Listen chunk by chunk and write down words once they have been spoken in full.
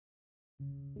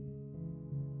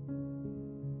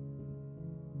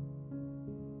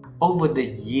over the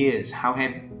years, how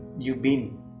have you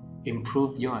been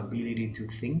improve your ability to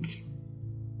think?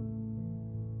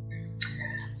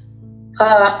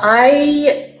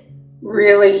 I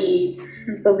really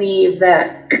believe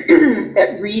that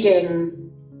that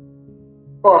reading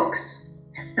books,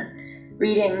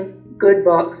 reading good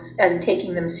books and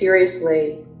taking them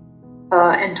seriously,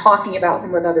 and talking about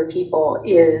them with other people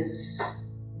is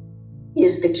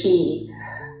the key.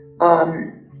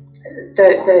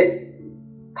 The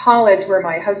college where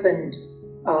my husband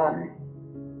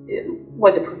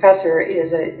was a professor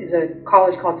is a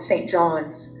college called St.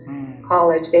 John's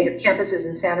College. They have campuses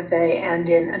in Santa Fe and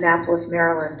in Annapolis,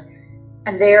 Maryland,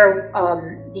 and they're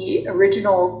the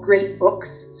original Great Books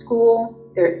School.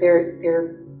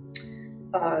 Their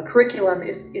curriculum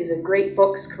is a Great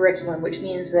Books curriculum, which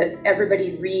means that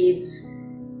everybody reads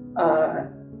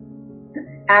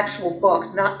actual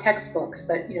books, not textbooks,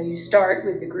 but you start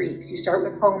with the Greeks, you start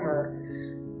with Homer,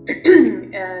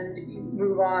 and you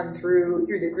move on through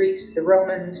the Greeks to the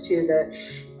Romans to the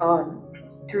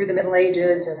through the Middle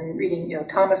Ages, and reading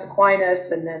Thomas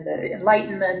Aquinas, and then the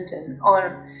Enlightenment, and on.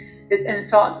 And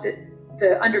it's all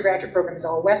the undergraduate program is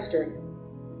all Western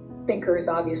thinkers,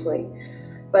 obviously,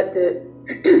 but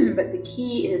the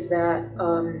key is that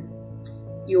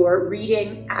you're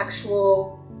reading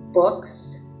actual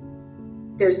books.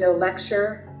 There's no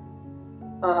lecture,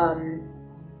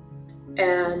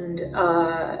 and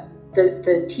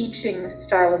the teaching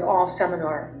style is all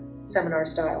seminar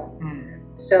style.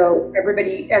 So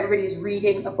everybody's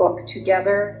reading a book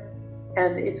together,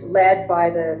 and it's led by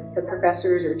the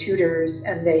professors or tutors,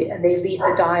 and they lead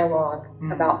the dialogue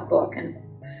about the book. And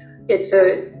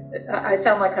I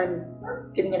sound like I'm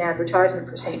giving an advertisement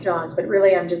for St. John's, but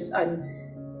really I'm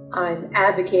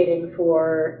advocating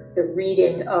for the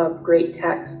reading of great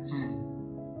texts,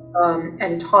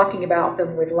 and talking about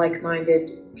them with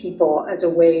like-minded people as a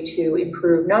way to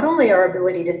improve not only our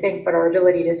ability to think, but our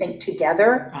ability to think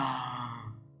together.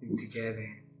 Together,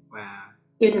 wow.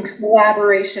 In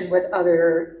collaboration with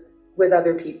other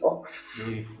people.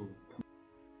 Beautiful.